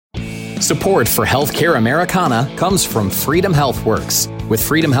Support for Healthcare Americana comes from Freedom HealthWorks. With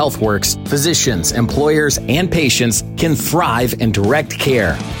Freedom HealthWorks, physicians, employers, and patients can thrive in direct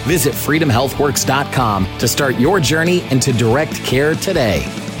care. Visit freedomhealthworks.com to start your journey into direct care today.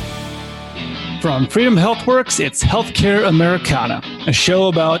 From Freedom HealthWorks, it's Healthcare Americana, a show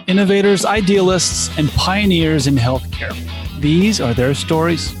about innovators, idealists, and pioneers in healthcare. These are their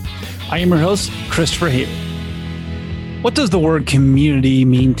stories. I am your host, Christopher Haley. What does the word community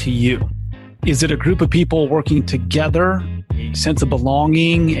mean to you? Is it a group of people working together, a sense of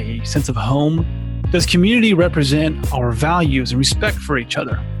belonging, a sense of home? Does community represent our values and respect for each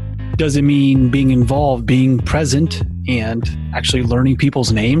other? Does it mean being involved, being present, and actually learning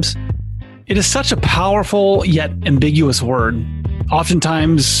people's names? It is such a powerful yet ambiguous word,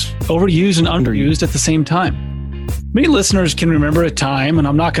 oftentimes overused and underused at the same time. Many listeners can remember a time, and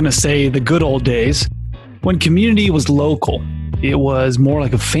I'm not going to say the good old days, when community was local. It was more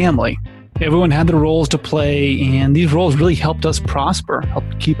like a family. Everyone had their roles to play, and these roles really helped us prosper,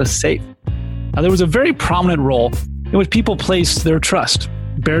 helped keep us safe. Now, there was a very prominent role in which people placed their trust,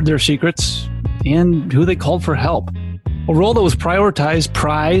 bared their secrets, and who they called for help. A role that was prioritized,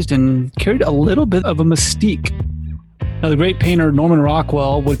 prized, and carried a little bit of a mystique. Now, the great painter Norman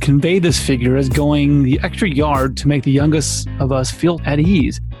Rockwell would convey this figure as going the extra yard to make the youngest of us feel at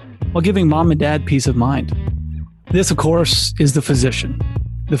ease, while giving mom and dad peace of mind. This, of course, is the physician.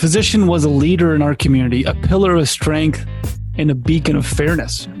 The physician was a leader in our community, a pillar of strength and a beacon of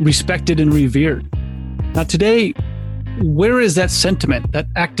fairness, respected and revered. Now today, where is that sentiment, that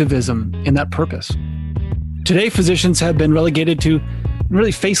activism, and that purpose? Today, physicians have been relegated to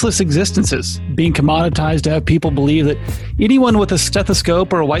really faceless existences, being commoditized to have people believe that anyone with a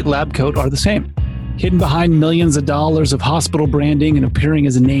stethoscope or a white lab coat are the same, hidden behind millions of dollars of hospital branding and appearing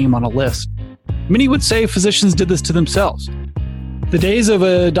as a name on a list. Many would say physicians did this to themselves. The days of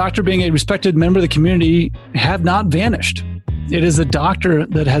a doctor being a respected member of the community have not vanished. It is the doctor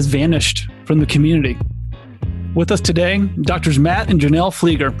that has vanished from the community. With us today, Doctors Matt and Janelle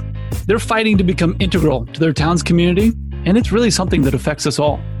Flieger. They're fighting to become integral to their town's community, and it's really something that affects us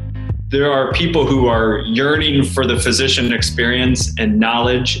all. There are people who are yearning for the physician experience and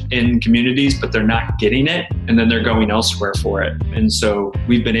knowledge in communities, but they're not getting it, and then they're going elsewhere for it. And so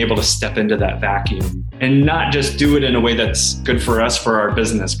we've been able to step into that vacuum and not just do it in a way that's good for us, for our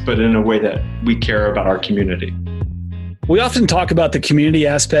business, but in a way that we care about our community. We often talk about the community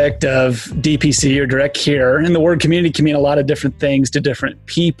aspect of DPC or direct care, and the word community can mean a lot of different things to different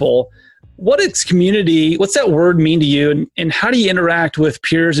people. What is community? What's that word mean to you? And how do you interact with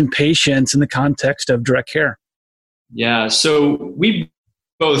peers and patients in the context of direct care? Yeah, so we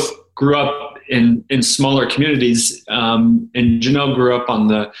both grew up in smaller communities, and Janelle grew up on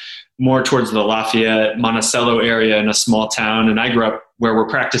the more towards the Lafayette, Monticello area in a small town. And I grew up where we're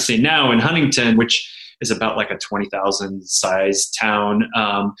practicing now in Huntington, which is about like a 20,000 size town.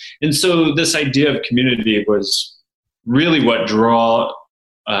 And so this idea of community was really what drew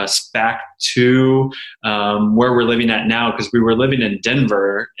us back to where we're living at now, because we were living in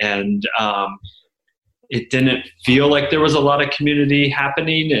Denver, and it didn't feel like there was a lot of community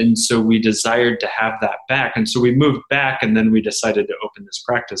happening, and so we desired to have that back. And so we moved back, and then we decided to open this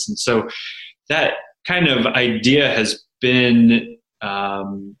practice. And so that kind of idea has been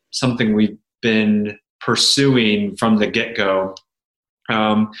something we've been pursuing from the get-go.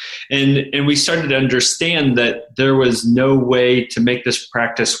 And we started to understand that there was no way to make this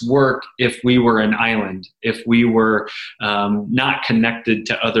practice work if we were an island, if we were not connected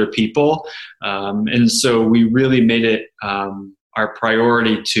to other people. And so we really made it our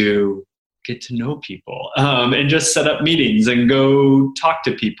priority to get to know people and just set up meetings and go talk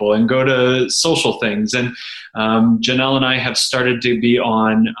to people and go to social things. And Janelle and I have started to be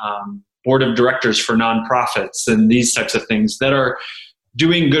on board of directors for nonprofits and these types of things that are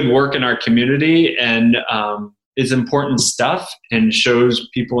doing good work in our community, and is important stuff and shows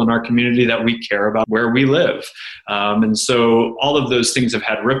people in our community that we care about where we live. And so all of those things have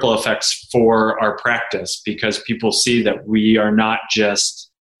had ripple effects for our practice, because people see that we're not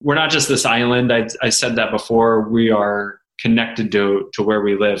just this island. I said that before. We are connected to where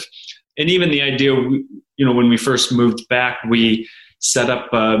we live. And even the idea, when we first moved back, we set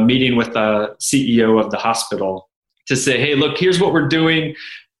up a meeting with the CEO of the hospital to say, hey, look, here's what we're doing.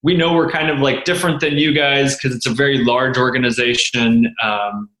 We know we're kind of like different than you guys because it's a very large organization.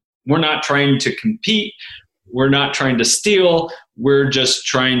 We're not trying to compete. We're not trying to steal. We're just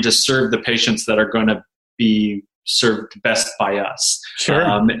trying to serve the patients that are going to be served best by us. Sure.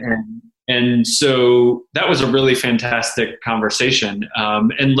 And so that was a really fantastic conversation,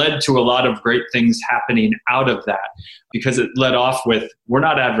 and led to a lot of great things happening out of that, because it led off with, we're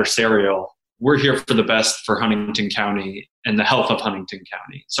not adversarial. We're here for the best for Huntington County and the health of Huntington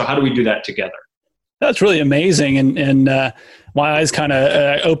County. So how do we do that together? That's really amazing. And my eyes kind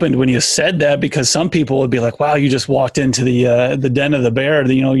of opened when you said that, because some people would be like, wow, you just walked into the den of the bear.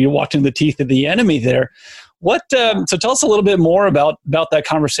 You walked into the teeth of the enemy there. So tell us a little bit more about that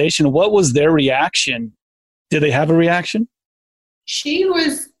conversation. What was their reaction? Did they have a reaction? She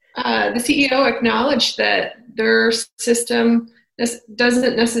was, the CEO acknowledged that their system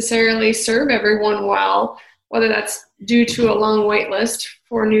doesn't necessarily serve everyone well, whether that's due to a long wait list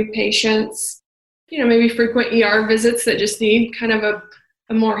for new patients, maybe frequent ER visits that just need kind of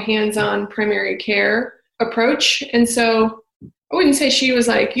a more hands-on primary care approach. And so I wouldn't say she was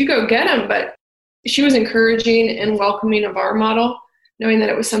like, you go get them, but she was encouraging and welcoming of our model, knowing that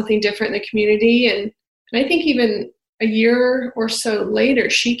it was something different in the community. And I think even a year or so later,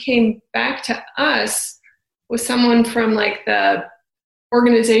 she came back to us with someone from like the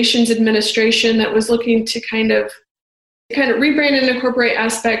organization's administration that was looking to kind of rebrand and incorporate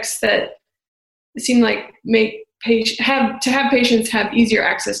aspects that seemed like have patients have easier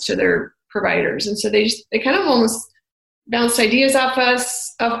access to their providers. And so they kind of almost bounced ideas off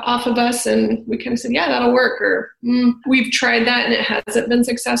of us, and we kind of said, yeah, that'll work, or we've tried that and it hasn't been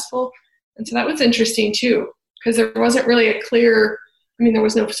successful. And so that was interesting too, because there wasn't really a clear, there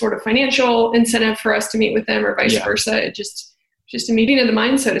was no sort of financial incentive for us to meet with them or vice versa. It just a meeting of the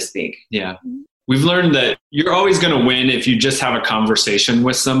mind, so to speak. Yeah. We've learned that you're always going to win if you just have a conversation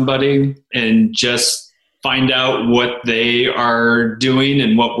with somebody and just find out what they are doing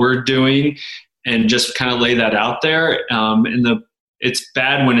and what we're doing, and just kind of lay that out there. It's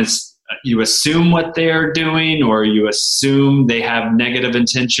bad when you assume what they are doing, or you assume they have negative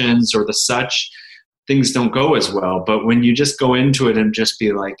intentions or the such. Things don't go as well. But when you just go into it and just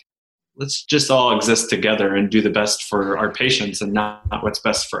be like, let's just all exist together and do the best for our patients, and not what's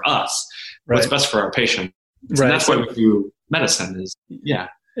best for us, what's best for our patients. Right. And that's what we do medicine is. Yeah.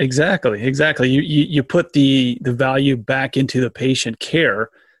 Exactly. You put the value back into the patient care,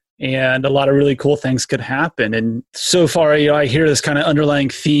 and a lot of really cool things could happen. And so far, I hear this kind of underlying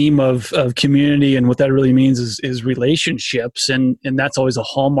theme of community, and what that really means is relationships. And that's always a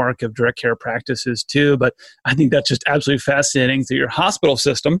hallmark of direct care practices too. But I think that's just absolutely fascinating that your hospital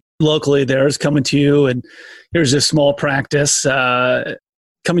system locally there is coming to you, and here's this small practice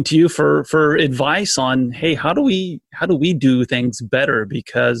coming to you for advice on, hey, how do we do things better?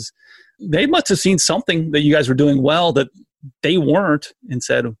 Because they must have seen something that you guys were doing well that they weren't, and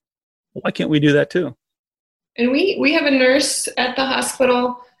said, why can't we do that too? And we have a nurse at the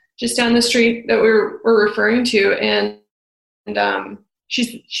hospital just down the street that we're referring to, and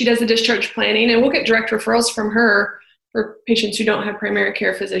she does the discharge planning, and we'll get direct referrals from her for patients who don't have primary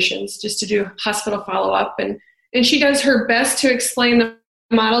care physicians, just to do hospital follow-up. And she does her best to explain the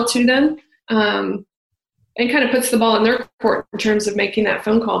model to them, and kind of puts the ball in their court in terms of making that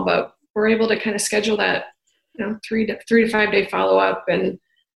phone call. But we're able to kind of schedule that 3 to 5 day follow-up, and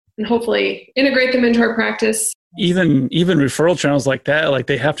hopefully integrate them into our practice. Even referral channels like that, like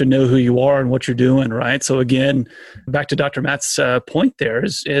they have to know who you are and what you're doing, right? So again, back to Dr. Matt's point there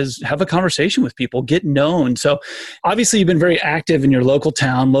is have a conversation with people, get known. So obviously you've been very active in your local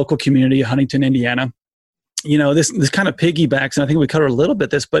town, local community, Huntington, Indiana. This kind of piggybacks, and I think we covered a little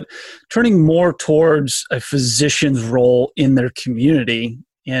bit this, but turning more towards a physician's role in their community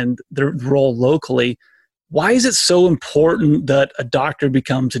and their role locally. Why is it so important that a doctor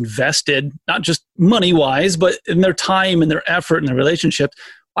becomes invested, not just money-wise, but in their time and their effort and their relationship?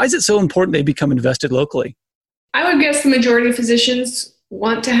 Why is it so important they become invested locally? I would guess the majority of physicians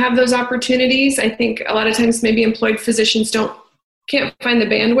want to have those opportunities. I think a lot of times maybe employed physicians can't find the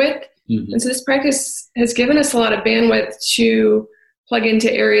bandwidth. Mm-hmm. And so this practice has given us a lot of bandwidth to plug into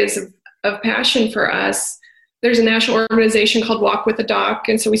areas of passion for us. There's a national organization called Walk with a Doc,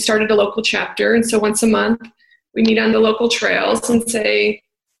 and so we started a local chapter. And so once a month, we meet on the local trails and say,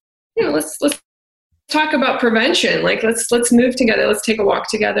 let's talk about prevention. Like let's move together. Let's take a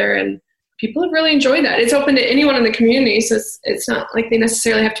walk together. And people have really enjoyed that. It's open to anyone in the community, so it's not like they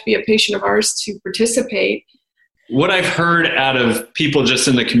necessarily have to be a patient of ours to participate. What I've heard out of people just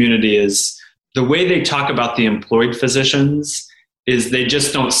in the community is the way they talk about the employed physicians is they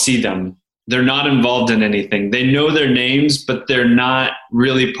just don't see them. They're not involved in anything. They know their names, but they're not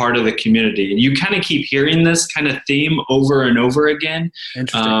really part of the community. And you kind of keep hearing this kind of theme over and over again.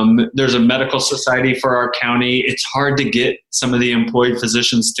 There's a medical society for our county. It's hard to get some of the employed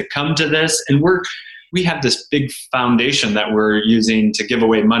physicians to come to this. And we're we have this big foundation that we're using to give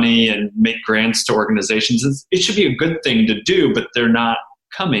away money and make grants to organizations. It should be a good thing to do, but they're not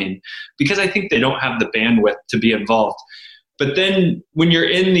coming because I think they don't have the bandwidth to be involved. But then when you're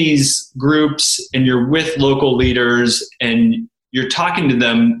in these groups and you're with local leaders and you're talking to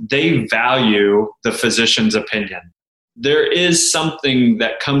them, they value the physician's opinion. There is something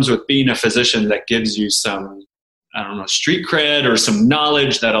that comes with being a physician that gives you some, I don't know, street cred or some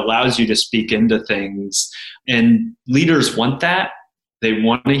knowledge that allows you to speak into things. And leaders want that. They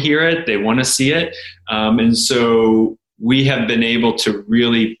want to hear it. They want to see it. And so we have been able to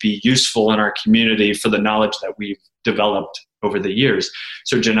really be useful in our community for the knowledge that we've developed over the years.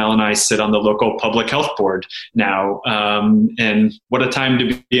 So Janelle and I sit on the local public health board now. And what a time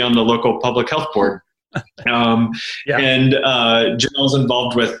to be on the local public health board. And Janelle's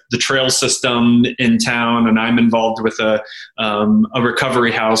involved with the trail system in town, and I'm involved with a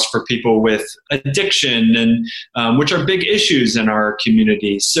recovery house for people with addiction, and which are big issues in our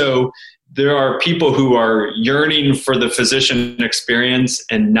community. So there are people who are yearning for the physician experience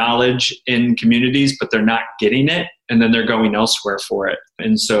and knowledge in communities, but they're not getting it, and then they're going elsewhere for it.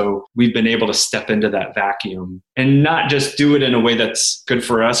 And so we've been able to step into that vacuum and not just do it in a way that's good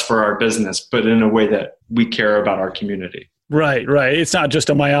for us, for our business, but in a way that we care about our community. Right. It's not just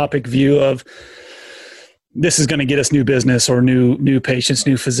a myopic view of this is going to get us new business or new patients,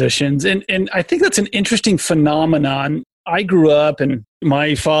 new physicians. And I think that's an interesting phenomenon. I grew up, and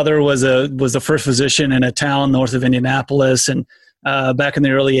my father was the first physician in a town north of Indianapolis, and back in the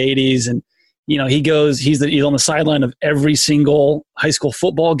early 80s. And he's on the sideline of every single high school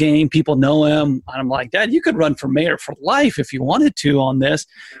football game. People know him. And I'm like, Dad, you could run for mayor for life if you wanted to on this.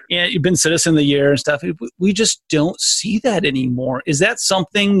 And you've been citizen of the year and stuff. We just don't see that anymore. Is that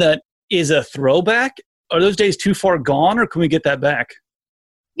something that is a throwback? Are those days too far gone, or can we get that back?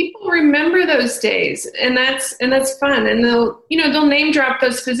 People remember those days, and that's fun. And they'll name drop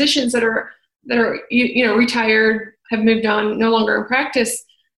those physicians that are retired, have moved on, no longer in practice.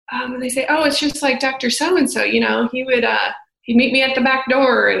 And they say, oh, it's just like Dr. So-and-so, he'd meet me at the back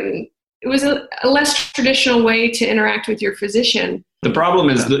door. And it was a less traditional way to interact with your physician. The problem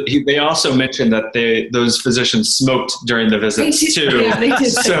is that they also mentioned that those physicians smoked during the visits too. Yeah, they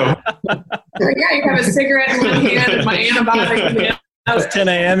did. So you have a cigarette in one hand and my antibiotic in the other. It was 10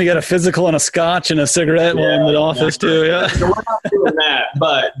 a.m. You got a physical and a scotch and a cigarette in the office too. Yeah. So we're not doing that,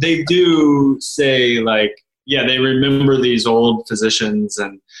 but they do say they remember these old physicians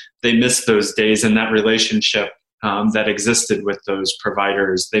and they miss those days and that relationship that existed with those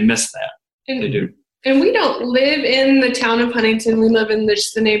providers. They miss that. They do. And we don't live in the town of Huntington. We live in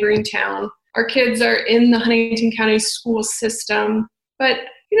the neighboring town. Our kids are in the Huntington County school system. But,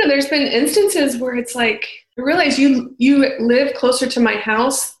 there's been instances where it's like, I realize you live closer to my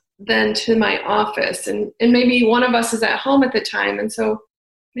house than to my office. And maybe one of us is at home at the time. And so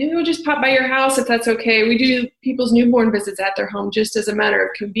maybe we'll just pop by your house if that's okay. We do people's newborn visits at their home just as a matter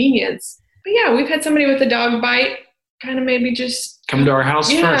of convenience. But yeah, we've had somebody with a dog bite kind of maybe just come to our house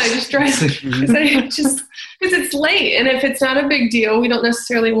first. Yeah, just drive because it's late. And if it's not a big deal, we don't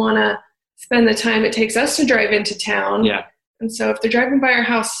necessarily want to spend the time it takes us to drive into town. Yeah. And so if they're driving by our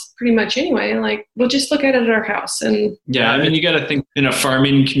house pretty much anyway, we'll just look at it at our house. And yeah, I mean, you got to think in a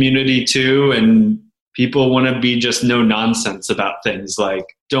farming community too, and people want to be just no nonsense about things. Like,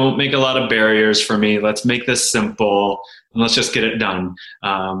 don't make a lot of barriers for me. Let's make this simple and let's just get it done.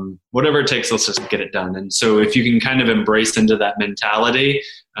 Whatever it takes, let's just get it done. And so if you can kind of embrace into that mentality,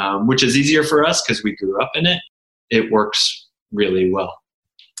 which is easier for us because we grew up in it, it works really well.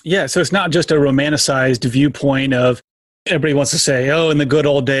 Yeah. So it's not just a romanticized viewpoint of everybody wants to say, oh, in the good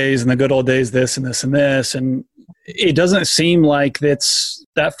old days, this and this and this. And it doesn't seem like it's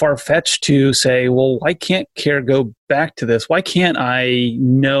that far-fetched to say, well, why can't care go back to this? Why can't I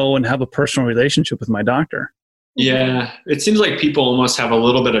know and have a personal relationship with my doctor? Yeah, it seems like people almost have a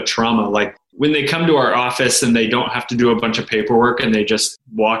little bit of trauma. Like when they come to our office and they don't have to do a bunch of paperwork and they just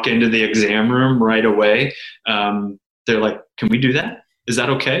walk into the exam room right away, they're like, can we do that? Is that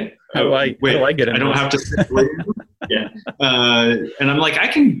okay? How do I get in? I don't have to sit with you. Yeah. And I'm like, I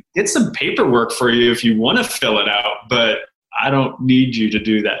can get some paperwork for you if you want to fill it out, but I don't need you to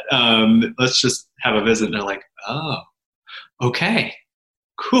do that. Let's just have a visit. And they're like, oh, okay,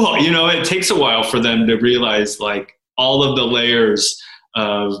 cool. It takes a while for them to realize all of the layers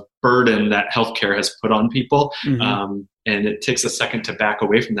of burden that healthcare has put on people. Mm-hmm. And it takes a second to back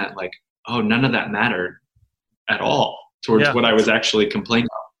away from that. Like, oh, none of that mattered at all towards what I was actually complaining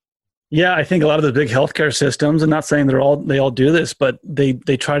about. Yeah, I think a lot of the big healthcare systems, I'm not saying they all do this, but they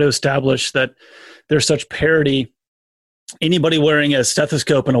try to establish that there's such parity anybody wearing a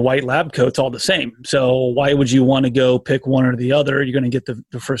stethoscope and a white lab coat's all the same. So why would you want to go pick one or the other? You're going to get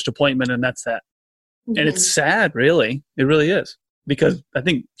the first appointment, and that's that. Mm-hmm. And it's sad, really. It really is. Because I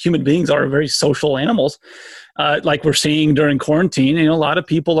think human beings are very social animals. Like we're seeing during quarantine, a lot of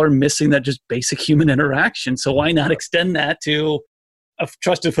people are missing that just basic human interaction. So why not extend that to a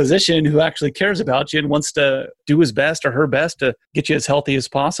trusted physician who actually cares about you and wants to do his best or her best to get you as healthy as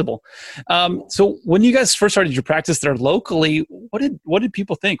possible? So when you guys first started your practice there locally, what did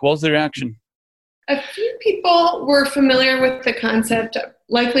people think? What was their reaction? A few people were familiar with the concept,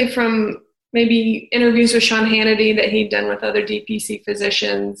 likely from maybe interviews with Sean Hannity that he'd done with other DPC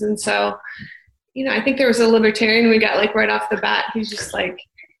physicians. And so, I think there was a libertarian we got like right off the bat. He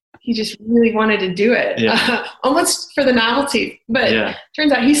just really wanted to do it, almost for the novelty. But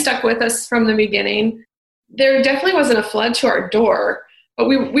turns out he stuck with us from the beginning. There definitely wasn't a flood to our door, but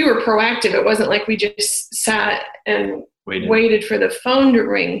we were proactive. It wasn't like we just sat and waited for the phone to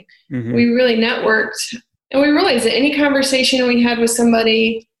ring. Mm-hmm. We really networked. And we realized that any conversation we had with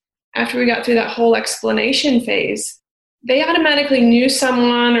somebody after we got through that whole explanation phase, they automatically knew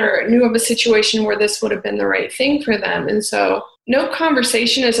someone or knew of a situation where this would have been the right thing for them. And so no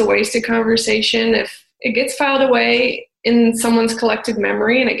conversation is a wasted conversation. If it gets filed away in someone's collected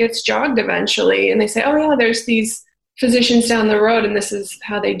memory and it gets jogged eventually, and they say, oh yeah, there's these physicians down the road and this is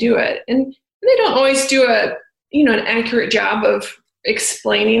how they do it. And they don't always do an accurate job of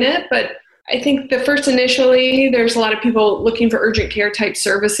explaining it, but I think the first initially, there's a lot of people looking for urgent care type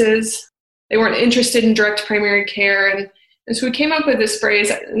services. They weren't interested in direct primary care. And so we came up with this phrase,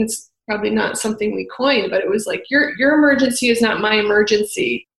 and it's probably not something we coined, but it was like, your emergency is not my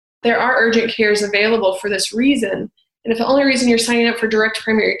emergency. There are urgent cares available for this reason. And if the only reason you're signing up for direct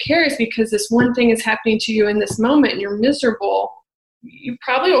primary care is because this one thing is happening to you in this moment and you're miserable, you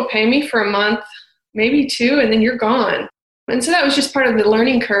probably will pay me for a month, maybe 2, and then you're gone. And so that was just part of the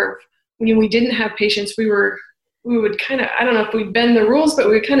learning curve. When we didn't have patients, we would kind of, I don't know if we'd bend the rules, but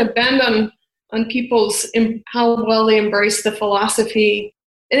we would kind of bend on people's, how well they embraced the philosophy.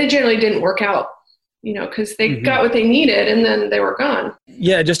 And it generally didn't work out, because they got what they needed and then they were gone.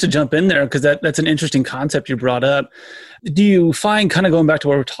 Yeah, just to jump in there, because that's an interesting concept you brought up. Do you find, kind of going back to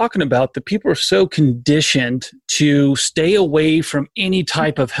what we're talking about, that people are so conditioned to stay away from any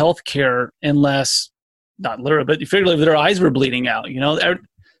type of healthcare unless, not literally, but figuratively, their eyes were bleeding out,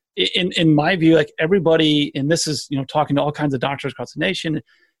 In my view, like everybody, and this is, talking to all kinds of doctors across the nation,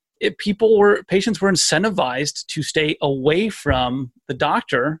 patients were incentivized to stay away from the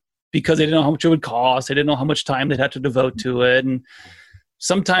doctor because they didn't know how much it would cost. They didn't know how much time they'd have to devote to it. And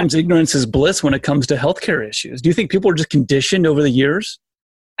sometimes ignorance is bliss when it comes to healthcare issues. Do you think people are just conditioned over the years?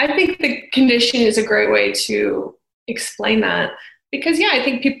 I think the condition is a great way to explain that. Because, I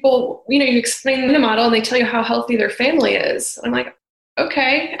think people, you explain the model and they tell you how healthy their family is. I'm like,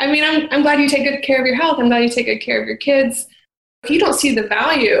 okay. I mean, I'm glad you take good care of your health. I'm glad you take good care of your kids. If you don't see the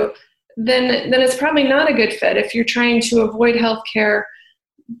value, then it's probably not a good fit. If you're trying to avoid healthcare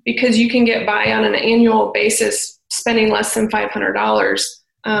because you can get by on an annual basis spending less than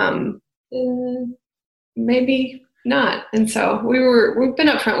 $500, maybe not. And so we've been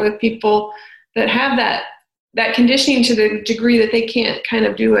upfront with people that have that conditioning to the degree that they can't kind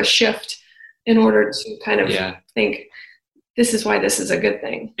of do a shift in order to kind of think, this is why this is a good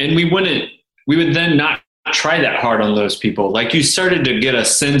thing. And we would then not try that hard on those people. Like, you started to get a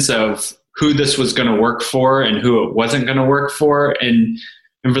sense of who this was going to work for and who it wasn't going to work for. And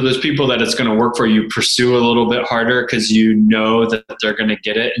for those people that it's going to work for, you pursue a little bit harder because you know that they're going to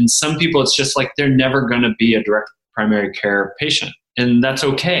get it. And some people, it's just like they're never going to be a direct primary care patient. And that's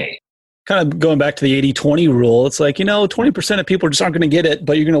okay. Kind of going back to the 80-20 rule, it's like, 20% of people just aren't going to get it,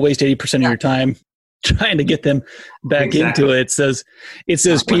 but you're going to waste 80% of your time trying to get them back into it. It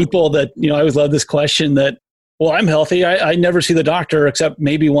says people that, I always love this question that, well, I'm healthy. I never see the doctor except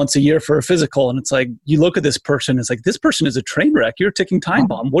maybe once a year for a physical. And it's like, you look at this person, it's like, this person is a train wreck. You're a ticking time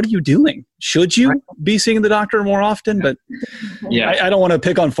bomb. What are you doing? Should you be seeing the doctor more often? But I don't want to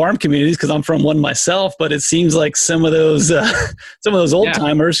pick on farm communities because I'm from one myself, but it seems like some of those old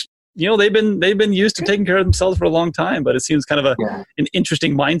timers, they've been used to taking care of themselves for a long time, but it seems kind of an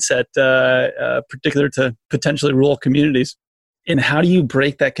interesting mindset, particular to potentially rural communities. And how do you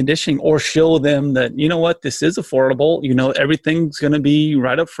break that conditioning or show them that, this is affordable, everything's going to be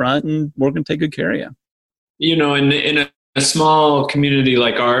right up front and we're going to take good care of you? In a small community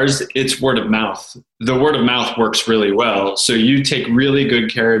like ours, it's word of mouth. The word of mouth works really well. So you take really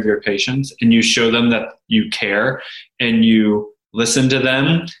good care of your patients and you show them that you care and you listen to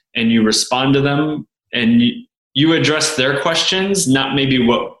them and you respond to them and you address their questions, not maybe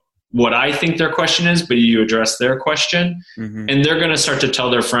what what I think their question is, but you address their question. Mm-hmm. And they're going to start to tell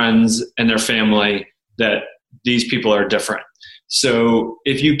their friends and their family that these people are different. So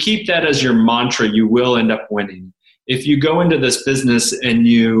if you keep that as your mantra, you will end up winning. If you go into this business and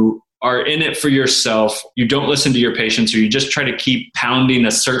you are in it for yourself, you don't listen to your patients, or you just try to keep pounding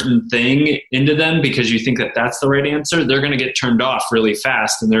a certain thing into them because you think that that's the right answer, they're going to get turned off really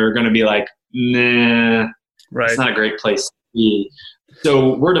fast. And they're going to be like, nah, right. It's not a great place to be.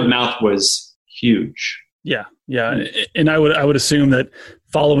 So word of mouth was huge. Yeah. Yeah. And I would assume that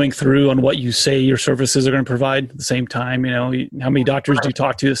following through on what you say your services are going to provide at the same time, how many doctors do you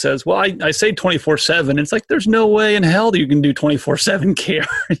talk to that says, well, I say 24/7. It's like, there's no way in hell that you can do 24/7 care.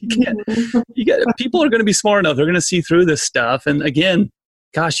 People are going to be smart enough. They're going to see through this stuff. And again,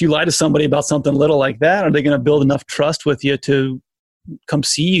 gosh, you lie to somebody about something little like that, are they going to build enough trust with you to come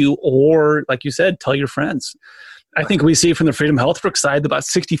see you? Or like you said, tell your friends. I think we see from the Freedom HealthWorks side, about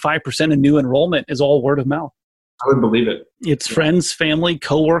 65% of new enrollment is all word of mouth. I would believe it. It's friends, family,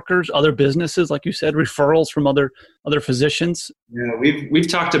 coworkers, other businesses, like you said, referrals from other physicians. Yeah, we've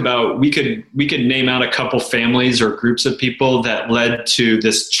talked about we could name out a couple families or groups of people that led to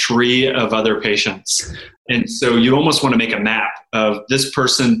this tree of other patients. And so you almost want to make a map of this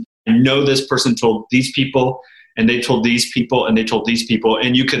person. I know this person told these people, and they told these people, and they told these people,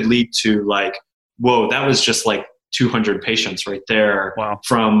 and you could lead to like, whoa, that was just like 200 patients right there. Wow.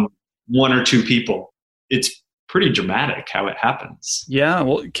 From one or two people. It's pretty dramatic how it happens. Yeah,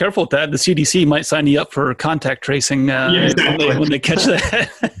 well, careful with that. The CDC might sign you up for contact tracing exactly. when they catch that.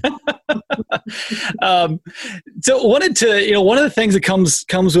 So wanted to, one of the things that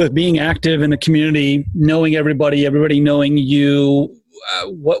comes with being active in the community, knowing everybody knowing you,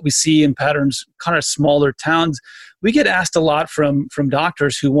 what we see in patterns, kind of smaller towns, we get asked a lot from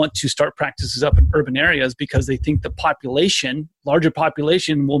doctors who want to start practices up in urban areas because they think the larger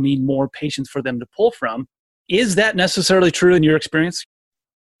population will mean more patients for them to pull from. Is that necessarily true in your experience?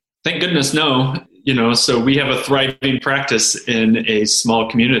 Thank goodness, no. So we have a thriving practice in a small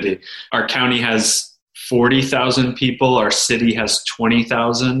community. Our county has 40,000 people. Our city has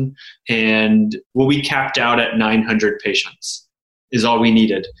 20,000. And we capped out at 900 patients is all we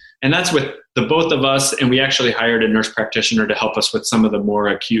needed. And that's with the both of us. And we actually hired a nurse practitioner to help us with some of the more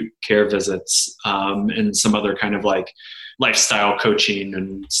acute care visits and some other kind of like lifestyle coaching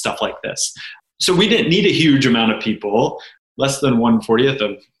and stuff like this. So we didn't need a huge amount of people, less than 1/40th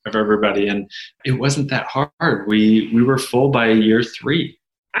of everybody. And it wasn't that hard. We were full by year 3.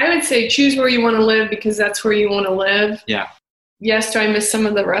 I would say choose where you want to live because that's where you want to live. Yeah. Yes, do I miss some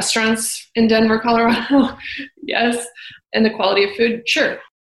of the restaurants in Denver, Colorado? Yes. And the quality of food? Sure.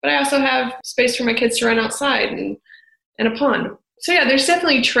 But I also have space for my kids to run outside and a pond. So yeah, there's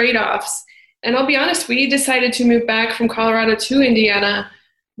definitely trade-offs. And I'll be honest, we decided to move back from Colorado to Indiana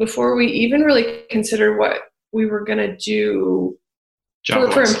before we even really considered what we were going to do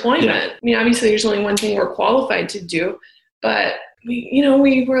for employment. Yeah. I mean, obviously there's only one thing we're qualified to do, but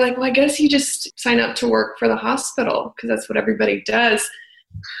we were like, well, I guess you just sign up to work for the hospital because that's what everybody does.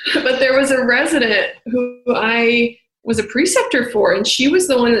 But there was a resident who I was a preceptor for, and she was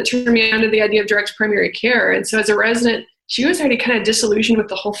the one that turned me on to the idea of direct primary care. And so as a resident, she was already kind of disillusioned with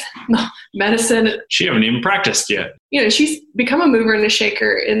the whole medicine. She hadn't even practiced yet. She's become a mover and a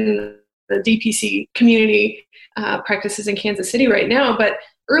shaker in the DPC community practices in Kansas City right now. But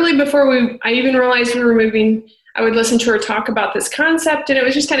early before I even realized we were moving, I would listen to her talk about this concept, and it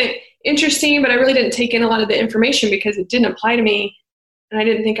was just kind of interesting, but I really didn't take in a lot of the information because it didn't apply to me, and I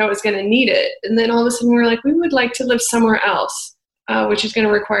didn't think I was going to need it. And then all of a sudden we were like, we would like to live somewhere else, which is going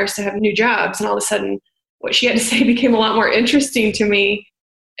to require us to have new jobs. And all of a sudden, what she had to say became a lot more interesting to me,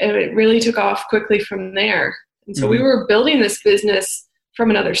 and it really took off quickly from there. And so we were building this business from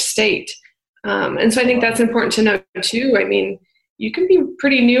another state. And so I think that's important to know too. I mean, you can be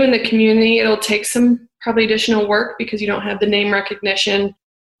pretty new in the community. It'll take some probably additional work because you don't have the name recognition.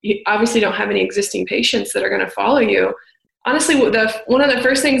 You obviously don't have any existing patients that are going to follow you. Honestly, one of the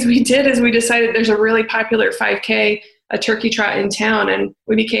first things we did is we decided there's a really popular 5K, a turkey trot in town, and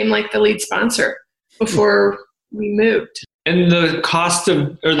we became like the lead sponsor before we moved. And the cost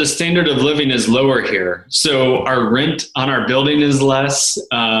or the standard of living is lower here. So our rent on our building is less.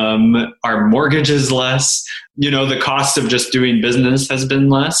 Our mortgage is less. The cost of just doing business has been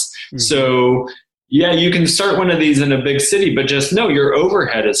less. Mm-hmm. So yeah, you can start one of these in a big city, but just know your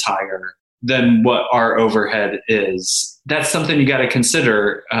overhead is higher than what our overhead is. That's something you got to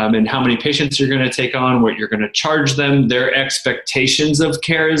consider, and how many patients you're going to take on, what you're going to charge them. Their expectations of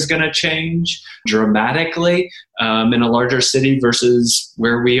care is going to change dramatically in a larger city versus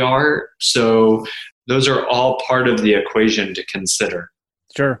where we are. So those are all part of the equation to consider.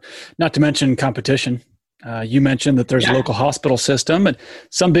 Sure. Not to mention competition. You mentioned that there's a local hospital system, and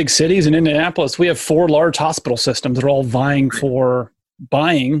some big cities in Indianapolis, we have 4 large hospital systems that are all vying for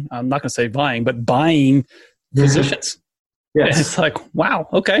buying. I'm not going to say vying, but buying physicians. Yes. And it's like, wow,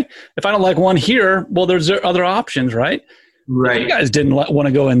 okay. If I don't like one here, well, there's other options, right? Right. If you guys didn't want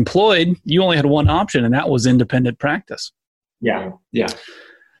to go employed, you only had one option, and that was independent practice. Yeah.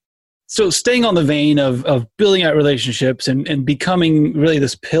 So staying on the vein of building out relationships and becoming really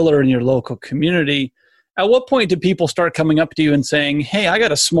this pillar in your local community, at what point do people start coming up to you and saying, hey, I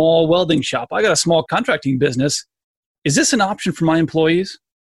got a small welding shop, I got a small contracting business. Is this an option for my employees?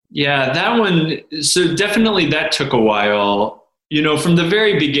 Yeah, that one, so definitely that took a while. From the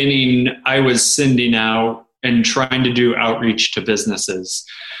very beginning, I was sending out and trying to do outreach to businesses,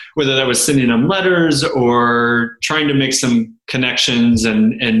 whether that was sending them letters or trying to make some connections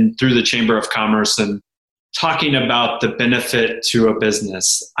and through the Chamber of Commerce and talking about the benefit to a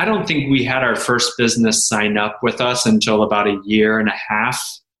business. I don't think we had our first business sign up with us until about a year and a half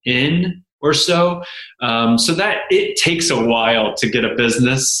in or so. So that it takes a while to get a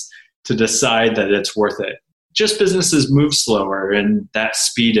business to decide that it's worth it. Just businesses move slower, and that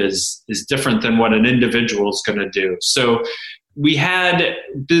speed is different than what an individual is going to do. So we had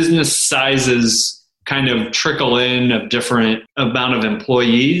business sizes kind of trickle in of different amount of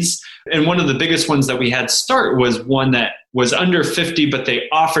employees. And one of the biggest ones that we had start was one that was under 50, but they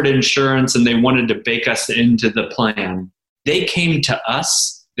offered insurance and they wanted to bake us into the plan. They came to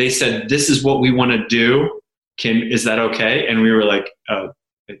us. They said, this is what we want to do. Is that okay? And we were like,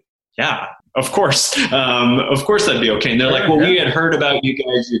 yeah, of course. Of course that'd be okay. And they're like, well, we had heard about you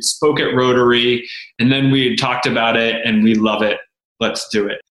guys. You'd spoke at Rotary, and then we had talked about it, and we love it. Let's do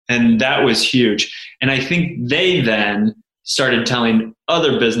it. And that was huge. And I think they then started telling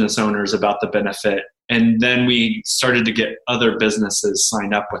other business owners about the benefit. And then we started to get other businesses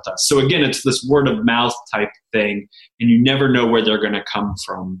signed up with us. So again, it's this word of mouth type thing, and you never know where they're going to come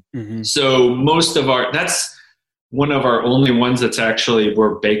from. Mm-hmm. So that's one of our only ones that's actually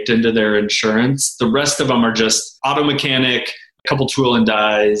were baked into their insurance. The rest of them are just auto mechanic, a couple tool and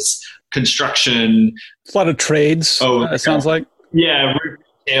dies, construction. A lot of trades, it sounds like. Yeah,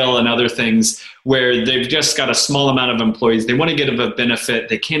 retail and other things where they've just got a small amount of employees. They want to get a benefit.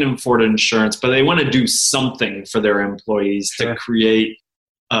 They can't afford insurance, but they want to do something for their employees to create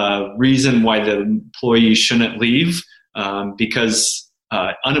a reason why the employee shouldn't leave because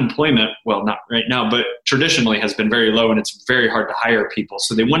unemployment, well, not right now, but traditionally has been very low and it's very hard to hire people.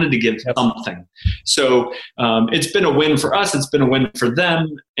 So they wanted to give something. So it's been a win for us. It's been a win for them.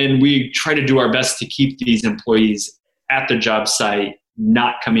 And we try to do our best to keep these employees at the job site,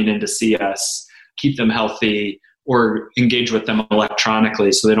 not coming in to see us, keep them healthy, or engage with them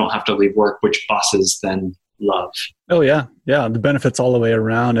electronically so they don't have to leave work, which bosses then love. Oh, yeah. Yeah. The benefits all the way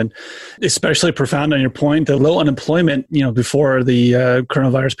around. And especially profound on your point, the low unemployment, before the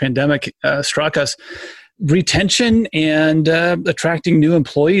coronavirus pandemic struck us, retention and attracting new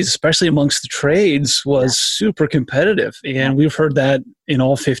employees, especially amongst the trades, was super competitive. And we've heard that in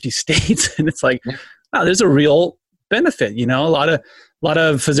all 50 states. And it's like, wow, there's a real benefit. A lot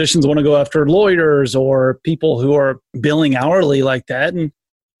of physicians want to go after lawyers or people who are billing hourly like that. And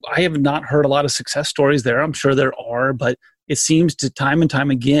I have not heard a lot of success stories there. I'm sure there are, but it seems to time and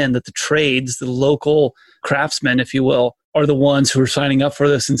time again that the trades, the local craftsmen, if you will, are the ones who are signing up for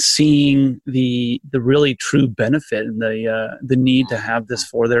this and seeing the really true benefit and the need to have this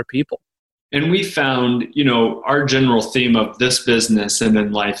for their people. And we found, our general theme of this business and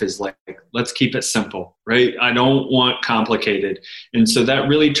in life is like, let's keep it simple, right? I don't want complicated. And so that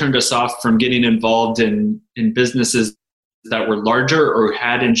really turned us off from getting involved in businesses that were larger or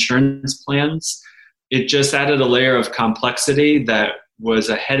had insurance plans. It just added a layer of complexity that was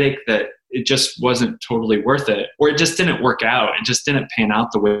a headache that it just wasn't totally worth it, or it just didn't work out. It just didn't pan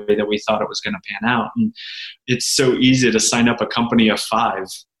out the way that we thought it was going to pan out. And it's so easy to sign up a company of 5.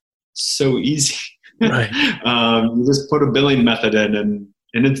 So easy. Right. You just put a billing method in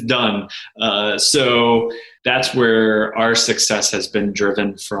and it's done. So that's where our success has been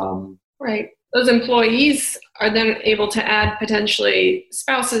driven from. Right. Those employees are then able to add potentially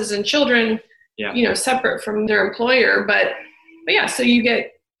spouses and children, separate from their employer. But yeah, so you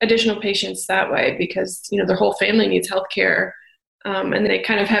get additional patients that way because, their whole family needs healthcare. And they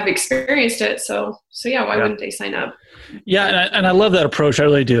kind of have experienced it. So why wouldn't they sign up? Yeah, and I love that approach. I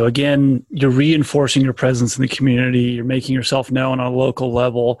really do. Again, you're reinforcing your presence in the community. You're making yourself known on a local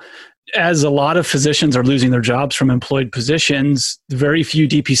level. As a lot of physicians are losing their jobs from employed positions, very few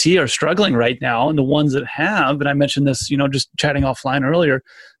DPC are struggling right now. And the ones that have, and I mentioned this, just chatting offline earlier,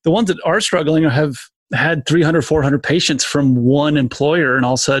 the ones that are struggling have had 300, 400 patients from one employer, and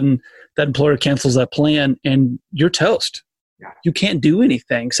all of a sudden that employer cancels that plan and you're toast. Yeah. You can't do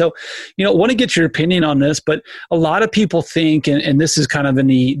anything. So, I want to get your opinion on this, but a lot of people think, and this is kind of in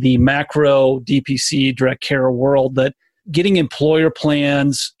the macro DPC direct care world, that getting employer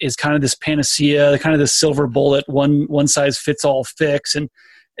plans is kind of this panacea, kind of this silver bullet, one size fits all fix, and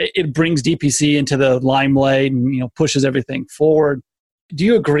it brings DPC into the limelight and pushes everything forward. Do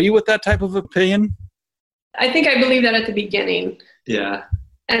you agree with that type of opinion? I think I believed that at the beginning. Yeah.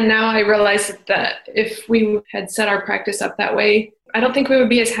 And now I realize that if we had set our practice up that way, I don't think we would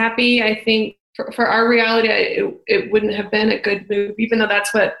be as happy. I think for our reality, it wouldn't have been a good move, even though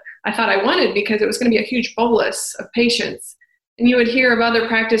that's what I thought I wanted, because it was going to be a huge bolus of patients. And you would hear of other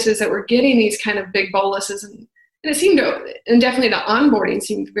practices that were getting these kind of big boluses, and it seemed to, and definitely the onboarding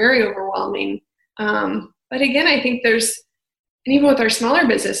seemed very overwhelming. But again, I think and even with our smaller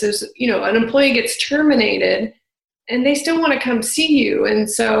businesses, an employee gets terminated and they still want to come see you. And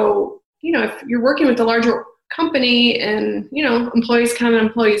so, if you're working with a larger company and, employees come and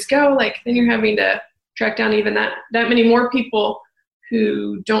employees go, then you're having to track down even that many more people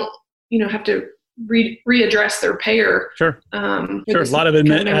who don't, have to readdress their payer. Sure. Sure. A lot of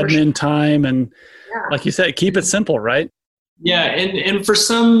admin time and like you said, keep it simple, right? Yeah. And for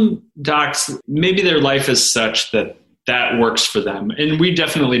some docs, maybe their life is such that works for them. And we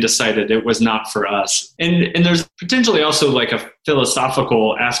definitely decided it was not for us. And there's potentially also a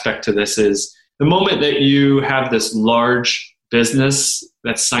philosophical aspect to this is the moment that you have this large business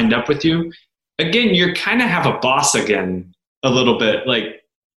that's signed up with you, again, you kind of have a boss again a little bit.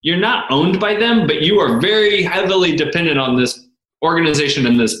 You're not owned by them, but you are very heavily dependent on this organization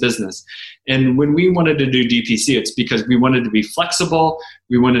and this business. And when we wanted to do DPC, it's because we wanted to be flexible,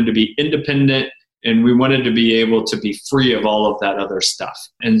 we wanted to be independent, and we wanted to be able to be free of all of that other stuff.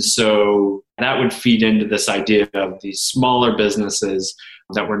 And so that would feed into this idea of these smaller businesses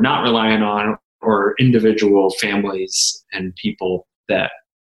that we're not relying on, or individual families and people that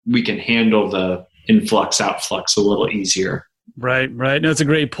we can handle the influx, outflux a little easier. Right. No, it's a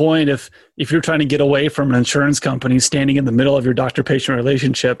great point. If you're trying to get away from an insurance company standing in the middle of your doctor-patient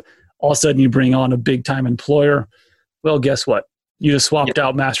relationship, all of a sudden you bring on a big-time employer, well, guess what? You just swapped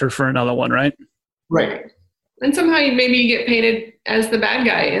out Master for another one, right? Right. And somehow you get painted as the bad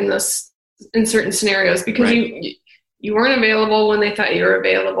guy in certain scenarios because you weren't available when they thought you were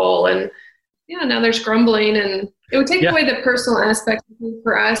available. And now there's grumbling, and it would take away the personal aspect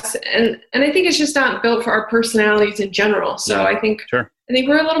for us. And I think it's just not built for our personalities in general. So I think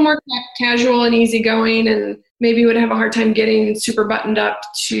we're a little more casual and easygoing, and maybe would have a hard time getting super buttoned up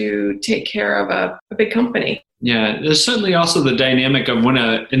to take care of a big company. Yeah, there's certainly also the dynamic of when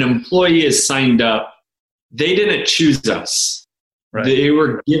an employee is signed up, they didn't choose us. Right. They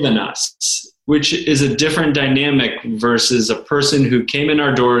were given us, which is a different dynamic versus a person who came in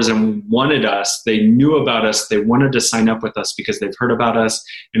our doors and wanted us. They knew about us. They wanted to sign up with us because they've heard about us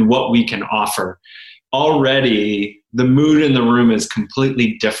and what we can offer. Already, the mood in the room is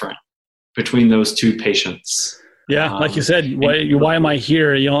completely different between those two patients. Yeah, like you said, why am I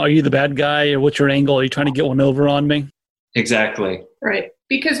here? Are you the bad guy, or what's your angle? Are you trying to get one over on me? Exactly. Right.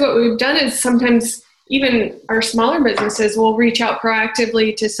 Because what we've done is sometimes even our smaller businesses will reach out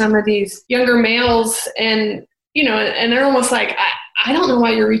proactively to some of these younger males, and and they're almost like, I don't know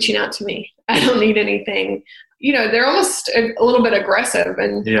why you're reaching out to me. I don't need anything. They're almost a little bit aggressive,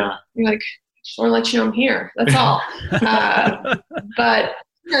 and you're like, just want to let you know I'm here. That's all. But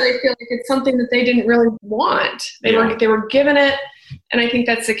they feel like it's something that they didn't really want. They were given it. And I think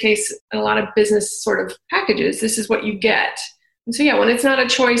that's the case in a lot of business sort of packages. This is what you get. And so, when it's not a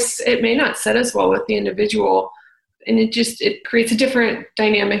choice, it may not set us well with the individual. And it creates a different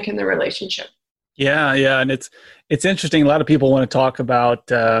dynamic in the relationship. Yeah. And it's interesting. A lot of people want to talk about,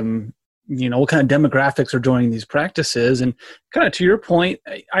 what kind of demographics are joining these practices. And kind of to your point,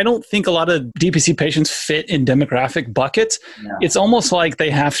 I don't think a lot of DPC patients fit in demographic buckets. No. It's almost like they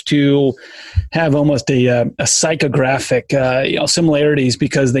have to have almost a psychographic similarities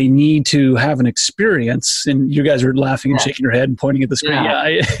because they need to have an experience. And you guys are laughing and shaking your head and pointing at the screen.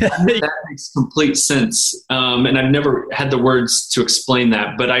 Yeah. That makes complete sense. And I've never had the words to explain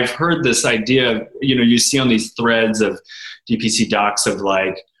that, but I've heard this idea of, you see on these threads of DPC docs of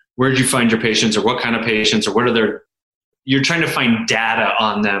where did you find your patients, or what kind of patients, or what are you're trying to find data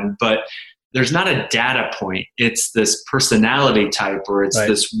on them, but there's not a data point. It's this personality type, or it's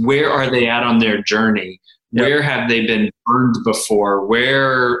this, where are they at on their journey? Yep. Where have they been burned before?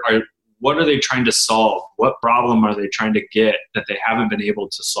 What are they trying to solve? What problem are they trying to get that they haven't been able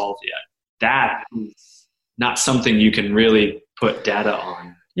to solve yet? That is not something you can really put data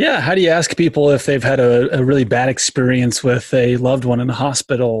on. Yeah. How do you ask people if they've had a really bad experience with a loved one in a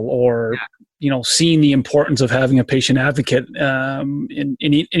hospital, or, seeing the importance of having a patient advocate in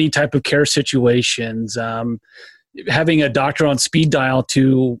any type of care situations, having a doctor on speed dial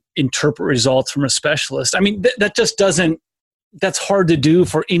to interpret results from a specialist. I mean, that just doesn't, that's hard to do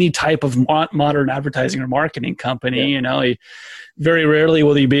for any type of modern advertising or marketing company. Yeah. Very rarely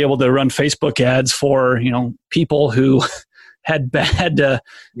will you be able to run Facebook ads for, people who had bad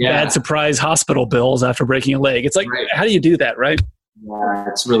surprise hospital bills after breaking a leg. It's like, How do you do that, right? Yeah,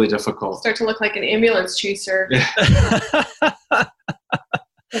 it's really difficult. Start to look like an ambulance chaser.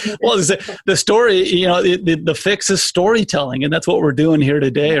 Well, the story, the fix is storytelling, and that's what we're doing here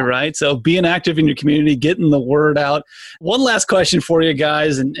today, right? So being active in your community, getting the word out. One last question for you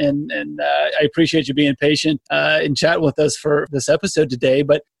guys, and I appreciate you being patient and chat with us for this episode today.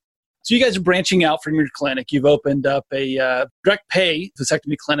 But so you guys are branching out from your clinic. You've opened up a direct pay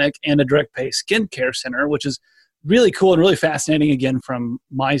vasectomy clinic and a direct pay skin care center, which is really cool and really fascinating, again, from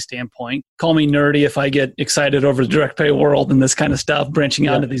my standpoint. Call me nerdy if I get excited over the direct pay world and this kind of stuff, branching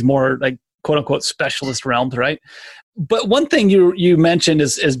out into these more like quote unquote specialist realms, right? But one thing you mentioned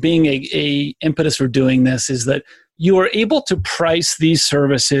as being a impetus for doing this is that you are able to price these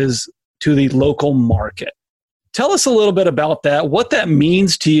services to the local market. Tell us a little bit about that, what that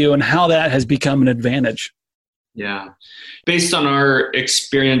means to you and how that has become an advantage. Yeah. Based on our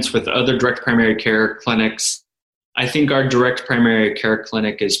experience with other direct primary care clinics, I think our direct primary care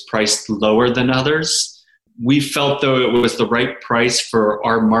clinic is priced lower than others. We felt, though, it was the right price for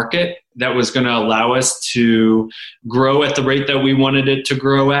our market that was going to allow us to grow at the rate that we wanted it to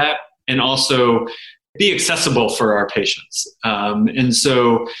grow at, and also be accessible for our patients. And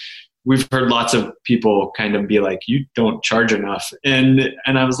so we've heard lots of people kind of be like, you don't charge enough. And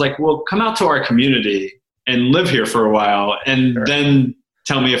I was like, well, come out to our community and live here for a while, and then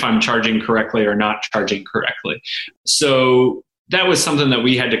tell me if I'm charging correctly or not charging correctly. So that was something that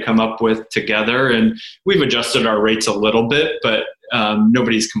we had to come up with together, and we've adjusted our rates a little bit, but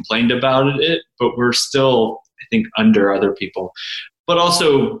nobody's complained about it, but we're still, I think, under other people. But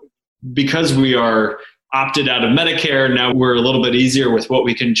also because we are opted out of Medicare, now we're a little bit easier with what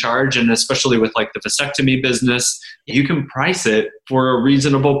we can charge, and especially with like the vasectomy business, you can price it for a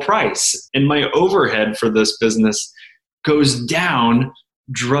reasonable price. And my overhead for this business goes down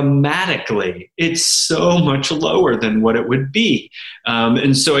dramatically. It's so much lower than what it would be.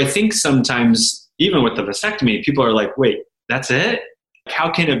 And so I think sometimes, even with the vasectomy, people are like, wait, that's it?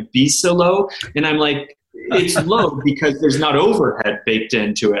 How can it be so low? And I'm like, it's low because there's not overhead baked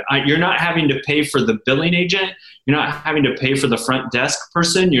into it. You're not having to pay for the billing agent. You're not having to pay for the front desk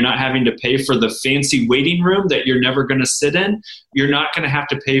person. You're not having to pay for the fancy waiting room that you're never going to sit in. You're not going to have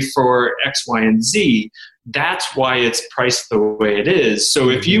to pay for X, Y, and Z. That's why it's priced the way it is. So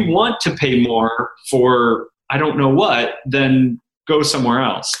if you want to pay more for I don't know what, then go somewhere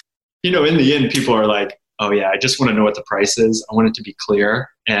else. In the end, people are like, oh yeah, I just want to know what the price is. I want it to be clear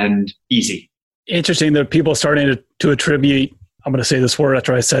and easy. Interesting that people are starting to attribute, I'm going to say this word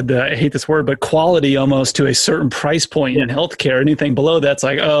after I said that, I hate this word, but quality almost to a certain price point in healthcare. Anything below that's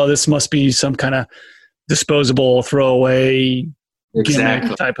like, oh, this must be some kind of disposable, throwaway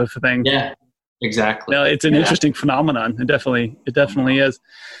gimmick type of thing. Yeah, exactly. No, it's an interesting phenomenon. It definitely is.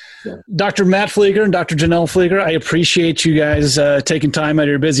 Yeah. Dr. Matt Pfleger and Dr. Janelle Pfleger, I appreciate you guys taking time out of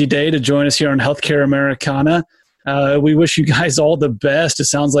your busy day to join us here on Healthcare Americana. We wish you guys all the best. It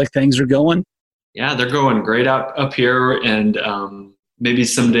sounds like things are going. Yeah, they're going great up here, and maybe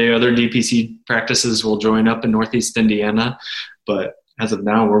someday other DPC practices will join up in Northeast Indiana. But as of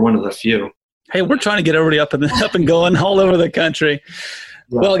now, we're one of the few. Hey, we're trying to get everybody up and going all over the country.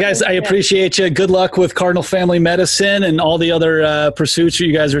 Well, guys, I appreciate you. Good luck with Cardinal Family Medicine and all the other pursuits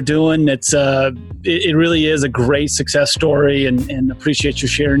you guys are doing. It really is a great success story, and appreciate you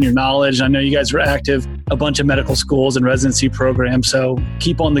sharing your knowledge. I know you guys are active, a bunch of medical schools and residency programs, so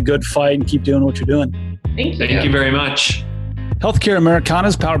keep on the good fight and keep doing what you're doing. Thank you. Thank you very much. Healthcare Americana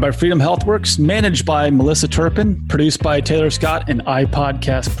is powered by Freedom HealthWorks, managed by Melissa Turpin, produced by Taylor Scott and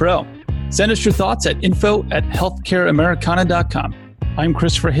iPodcast Pro. Send us your thoughts at info@healthcareamericana.com. I'm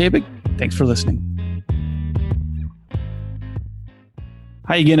Christopher Habig. Thanks for listening.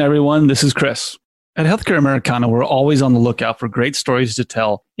 Hi again, everyone. This is Chris. At Healthcare Americana, we're always on the lookout for great stories to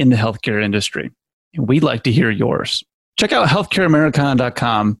tell in the healthcare industry, and we'd like to hear yours. Check out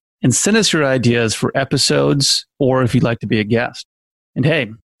healthcareamericana.com and send us your ideas for episodes, or if you'd like to be a guest. And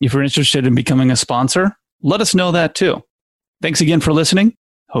hey, if you're interested in becoming a sponsor, let us know that too. Thanks again for listening.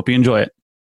 Hope you enjoy it.